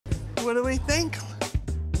What do we think?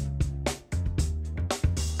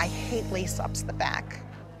 I hate lace-ups the back.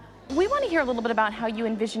 We want to hear a little bit about how you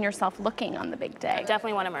envision yourself looking on the big day. I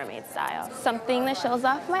definitely want a mermaid style. Something that shows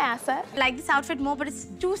off my asset. I like this outfit more, but it's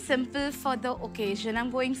too simple for the occasion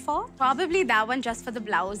I'm going for. Probably that one just for the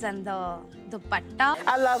blouse and the patta.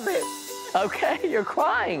 I love it. Okay, you're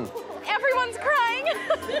crying. Everyone's crying.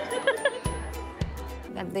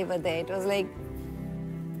 That they were there, it was like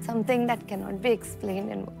something that cannot be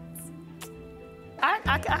explained in words.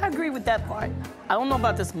 I agree with that part. I don't know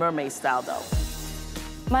about this mermaid style, though.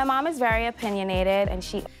 My mom is very opinionated, and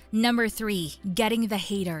she... Number 3, getting the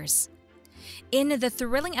haters. In the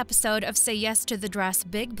thrilling episode of Say Yes to the Dress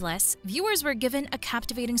Big Bliss, viewers were given a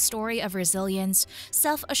captivating story of resilience,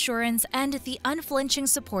 self-assurance, and the unflinching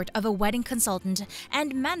support of a wedding consultant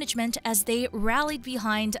and management as they rallied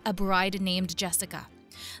behind a bride named Jessica.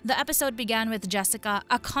 The episode began with Jessica,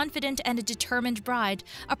 a confident and determined bride,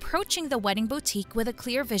 approaching the wedding boutique with a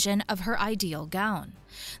clear vision of her ideal gown.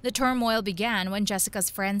 The turmoil began when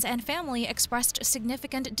Jessica's friends and family expressed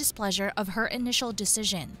significant displeasure of her initial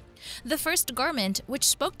decision. The first garment, which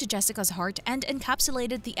spoke to Jessica's heart and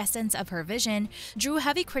encapsulated the essence of her vision, drew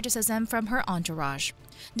heavy criticism from her entourage.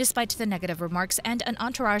 Despite the negative remarks and an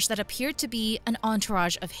entourage that appeared to be an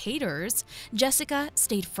entourage of haters, Jessica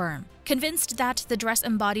stayed firm, convinced that the dress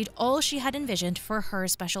embodied all she had envisioned for her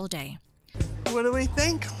special day. What do we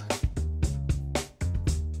think?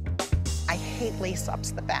 I hate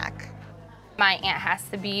lace-ups the back. My aunt has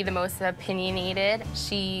to be the most opinionated.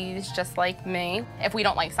 She's just like me. If we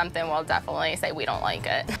don't like something, we'll definitely say we don't like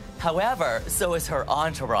it. However, so is her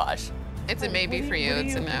entourage. It's a maybe for you,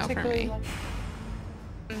 it's a no for me.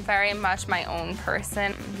 I'm very much my own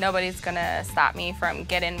person. Nobody's gonna stop me from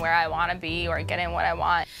getting where I wanna be or getting what I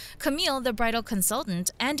want. Camille, the bridal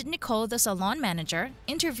consultant, and Nicole, the salon manager,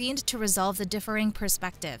 intervened to resolve the differing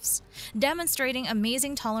perspectives, demonstrating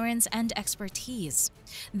amazing tolerance and expertise.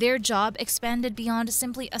 Their job expanded beyond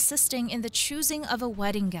simply assisting in the choosing of a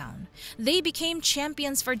wedding gown. They became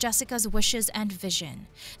champions for Jessica's wishes and vision.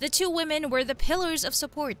 The two women were the pillars of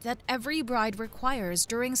support that every bride requires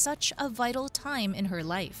during such a vital time in her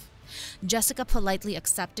life. Jessica politely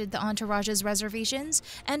accepted the entourage's reservations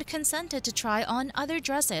and consented to try on other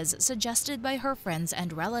dresses suggested by her friends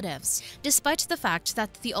and relatives. Despite the fact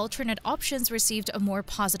that the alternate options received a more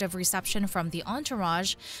positive reception from the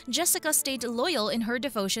entourage, Jessica stayed loyal in her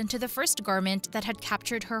devotion to the first garment that had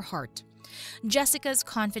captured her heart. Jessica's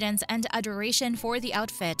confidence and adoration for the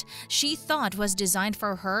outfit she thought was designed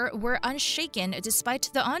for her were unshaken despite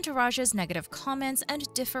the entourage's negative comments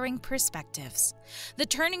and differing perspectives. The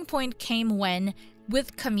turning point came when,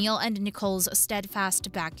 with Camille and Nicole's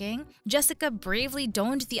steadfast backing, Jessica bravely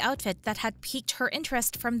donned the outfit that had piqued her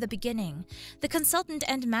interest from the beginning. The consultant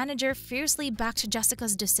and manager fiercely backed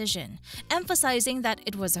Jessica's decision, emphasizing that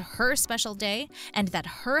it was her special day and that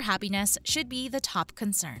her happiness should be the top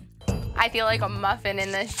concern. I feel like a muffin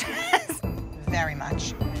in this dress. Very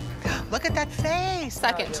much. Look at that face.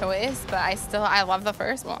 Second choice, but I love the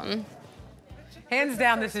first one. Hands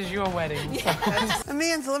down, this is your wedding. Yes.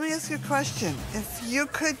 Amanda, let me ask you a question. If you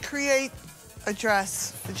could create a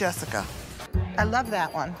dress for Jessica. I love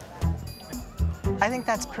that one. I think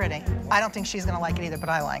that's pretty. I don't think she's gonna like it either, but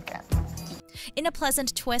I like it. In a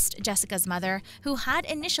pleasant twist, Jessica's mother, who had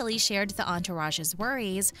initially shared the entourage's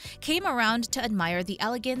worries, came around to admire the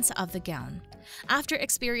elegance of the gown. After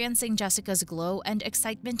experiencing Jessica's glow and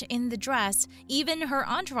excitement in the dress, even her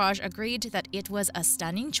entourage agreed that it was a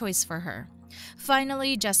stunning choice for her.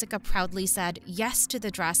 Finally, Jessica proudly said yes to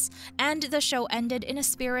the dress, and the show ended in a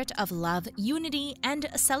spirit of love, unity, and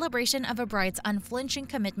a celebration of a bride's unflinching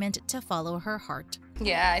commitment to follow her heart.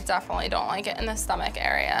 Yeah, I definitely don't like it in the stomach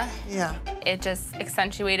area. Yeah. It just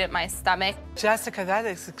accentuated my stomach. Jessica, that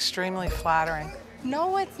is extremely flattering.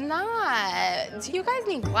 No, it's not. You guys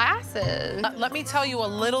need glasses. Let me tell you a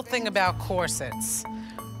little thing about corsets.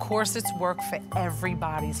 Corsets work for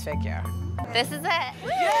everybody's figure. This is it.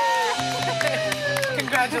 Yeah!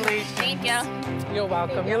 Congratulations. Thank you. You're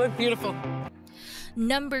welcome. You look beautiful.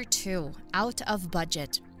 Number 2, out of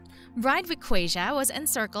budget. Bride Viquasia was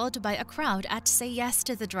encircled by a crowd at Say Yes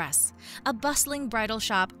to the Dress, a bustling bridal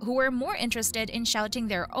shop who were more interested in shouting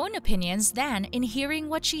their own opinions than in hearing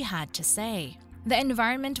what she had to say. The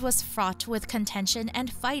environment was fraught with contention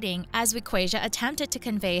and fighting as Viquasia attempted to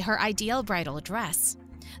convey her ideal bridal dress.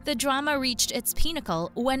 The drama reached its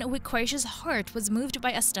pinnacle when Wiquasia's heart was moved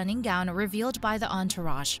by a stunning gown revealed by the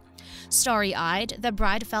entourage. Starry-eyed, the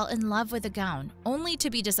bride fell in love with the gown, only to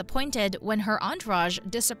be disappointed when her entourage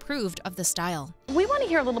disapproved of the style. We want to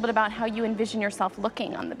hear a little bit about how you envision yourself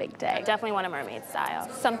looking on the big day. I definitely want a mermaid style.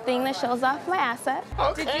 Something that shows off my asset.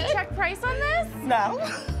 Did you check price on this? No.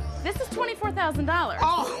 This is $24,000.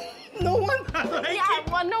 Oh, no wonder. Yeah,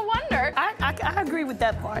 well, no wonder. I agree with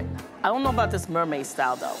that part. I don't know about this mermaid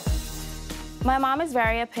style, though. My mom is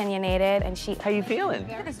very opinionated, and How you feeling?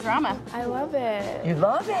 Look at this drama. I love it. You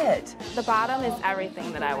love it. The bottom is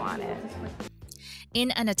everything that I wanted.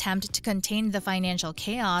 In an attempt to contain the financial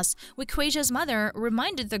chaos, Wiquasia's mother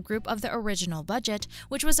reminded the group of the original budget,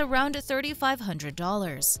 which was around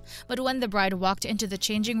 $3,500. But when the bride walked into the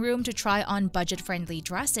changing room to try on budget-friendly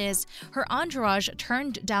dresses, her entourage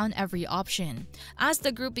turned down every option. As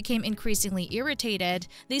the group became increasingly irritated,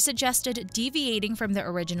 they suggested deviating from the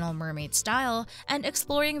original mermaid style and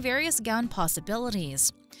exploring various gown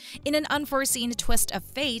possibilities. In an unforeseen twist of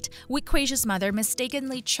fate, Wiquasia's mother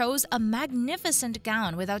mistakenly chose a magnificent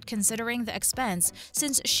gown without considering the expense,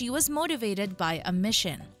 since she was motivated by a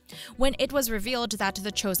mission. When it was revealed that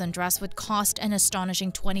the chosen dress would cost an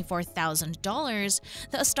astonishing $24,000,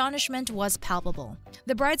 the astonishment was palpable.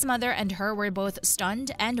 The bride's mother and her were both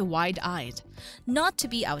stunned and wide-eyed. Not to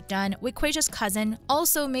be outdone, Wiquasia's cousin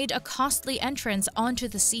also made a costly entrance onto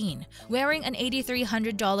the scene, wearing an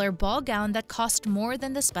 $8,300 ball gown that cost more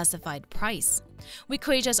than the specified price.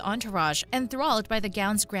 Wiquasia's entourage, enthralled by the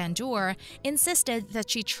gown's grandeur, insisted that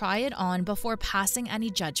she try it on before passing any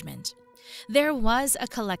judgment. There was a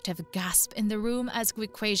collective gasp in the room as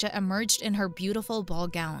Wiquasia emerged in her beautiful ball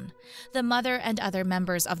gown. The mother and other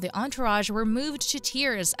members of the entourage were moved to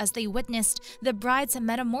tears as they witnessed the bride's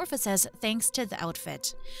metamorphosis thanks to the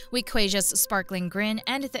outfit. Wiquasia's sparkling grin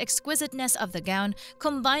and the exquisiteness of the gown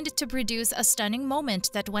combined to produce a stunning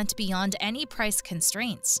moment that went beyond any price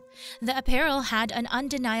constraints. The apparel had an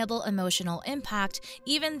undeniable emotional impact,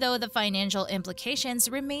 even though the financial implications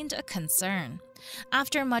remained a concern.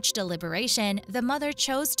 After much deliberation, the mother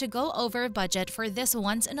chose to go over budget for this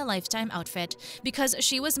once-in-a-lifetime outfit because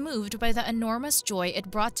she was moved by the enormous joy it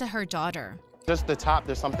brought to her daughter. Just the top,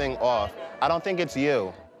 there's something off. I don't think it's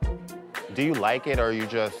you. Do you like it, or are you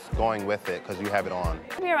just going with it because you have it on?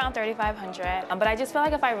 Maybe around $3,500, but I just feel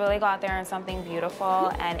like if I really go out there in something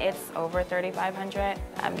beautiful and it's over $3,500,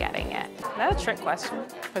 I'm getting it. That's a trick question.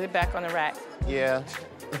 Put it back on the rack. Yeah.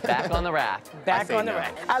 Back on the rack. Back on the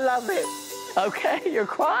rack. I love it. Okay, you're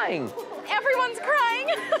crying. Everyone's crying.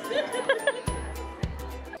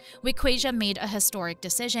 Wiquasia made a historic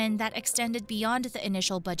decision that extended beyond the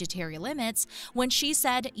initial budgetary limits when she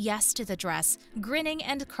said yes to the dress, grinning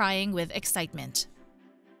and crying with excitement.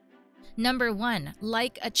 Number 1.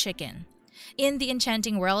 Like a chicken. In the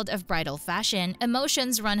enchanting world of bridal fashion,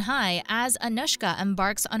 emotions run high as Anushka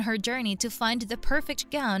embarks on her journey to find the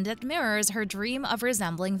perfect gown that mirrors her dream of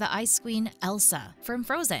resembling the Ice Queen Elsa from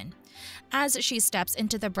Frozen. As she steps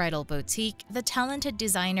into the bridal boutique, the talented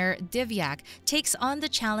designer Divyak takes on the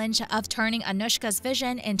challenge of turning Anushka's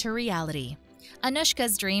vision into reality.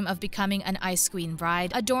 Anushka's dream of becoming an Ice Queen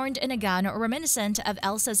bride, adorned in a gown reminiscent of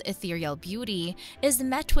Elsa's ethereal beauty, is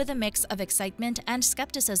met with a mix of excitement and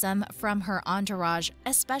skepticism from her entourage,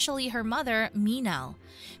 especially her mother, Meenal.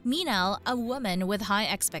 Meenal, a woman with high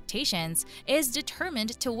expectations, is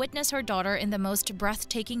determined to witness her daughter in the most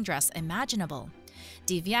breathtaking dress imaginable.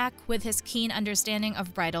 Divyak, with his keen understanding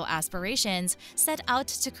of bridal aspirations, set out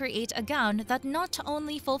to create a gown that not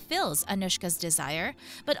only fulfills Anushka's desire,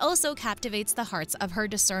 but also captivates the hearts of her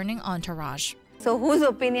discerning entourage. So whose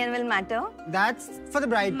opinion will matter? That's for the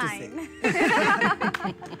bride to say.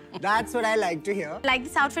 That's what I like to hear. I like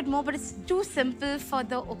this outfit more, but it's too simple for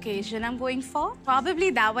the occasion I'm going for. Probably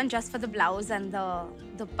that one just for the blouse and the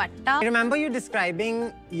patta. I remember you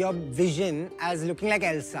describing your vision as looking like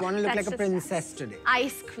Elsa. You want to look like a princess today.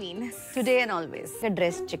 Ice Queen. Today and always. A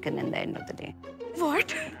dressed chicken in the end of the day.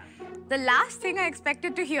 What? The last thing I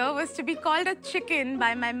expected to hear was to be called a chicken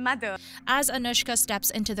by my mother. As Anushka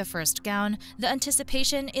steps into the first gown, the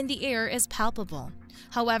anticipation in the air is palpable.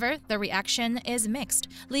 However, the reaction is mixed,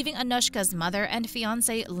 leaving Anushka's mother and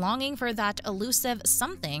fiancé longing for that elusive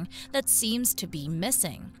something that seems to be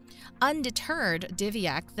missing. Undeterred,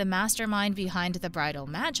 Divyak, the mastermind behind the bridal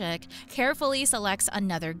magic, carefully selects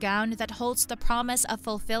another gown that holds the promise of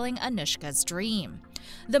fulfilling Anushka's dream.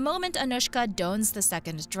 The moment Anushka dons the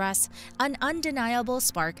second dress, an undeniable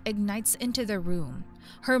spark ignites into the room.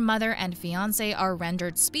 Her mother and fiancé are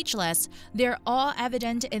rendered speechless, their awe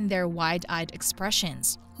evident in their wide-eyed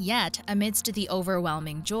expressions. Yet, amidst the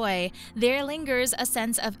overwhelming joy, there lingers a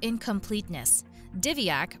sense of incompleteness.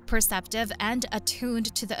 Divyak, perceptive and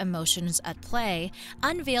attuned to the emotions at play,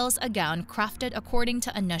 unveils a gown crafted according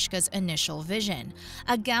to Anushka's initial vision,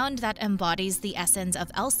 a gown that embodies the essence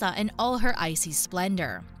of Elsa in all her icy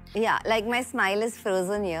splendor. Yeah, like my smile is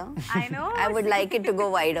frozen here. I know. I would like it to go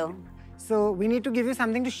wider. So we need to give you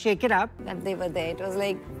something to shake it up. That they were there. It was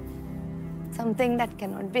like something that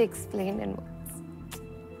cannot be explained in words.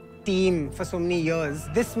 Team for so many years.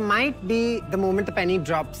 This might be the moment the penny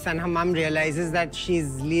drops and her mom realizes that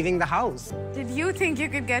she's leaving the house. Did you think you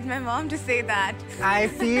could get my mom to say that? I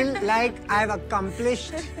feel like I've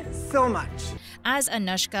accomplished so much. As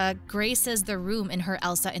Anushka graces the room in her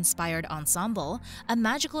Elsa-inspired ensemble, a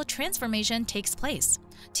magical transformation takes place.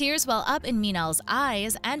 Tears well up in Meenal's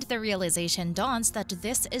eyes, and the realization dawns that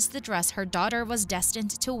this is the dress her daughter was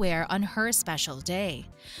destined to wear on her special day.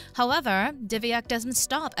 However, Divyak doesn't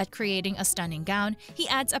stop at creating a stunning gown. He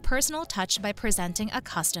adds a personal touch by presenting a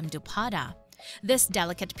custom dupatta. This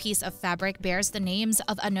delicate piece of fabric bears the names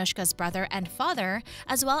of Anushka's brother and father,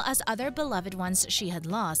 as well as other beloved ones she had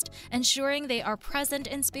lost, ensuring they are present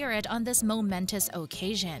in spirit on this momentous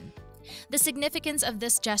occasion. The significance of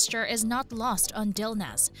this gesture is not lost on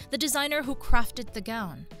Dilnaz, the designer who crafted the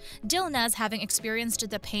gown. Dilnaz, having experienced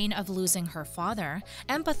the pain of losing her father,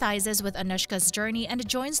 empathizes with Anushka's journey and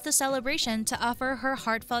joins the celebration to offer her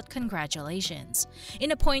heartfelt congratulations.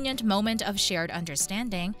 In a poignant moment of shared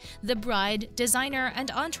understanding, the bride, designer, and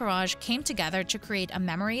entourage came together to create a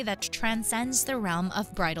memory that transcends the realm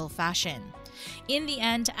of bridal fashion. In the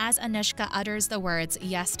end, as Anushka utters the words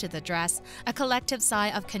yes to the dress, a collective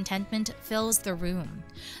sigh of contentment fills the room.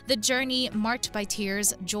 The journey, marked by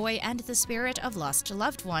tears, joy, and the spirit of lost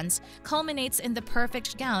loved ones, culminates in the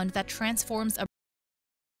perfect gown that transforms a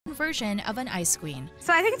version of an ice queen.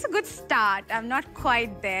 So I think it's a good start. I'm not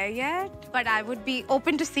quite there yet, but I would be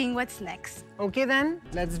open to seeing what's next. Okay then,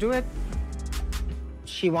 let's do it.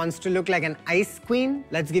 She wants to look like an ice queen.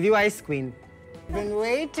 Let's give you ice queen. Been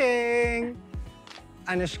waiting.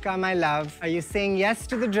 Anushka, my love, are you saying yes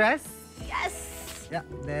to the dress? Yes. Yeah,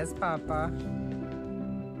 there's Papa.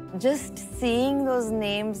 Just seeing those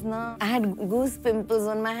names, na, I had goose pimples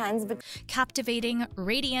on my hands. Captivating,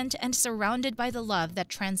 radiant, and surrounded by the love that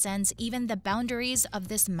transcends even the boundaries of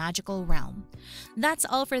this magical realm. That's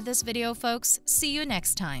all for this video, folks. See you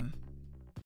next time.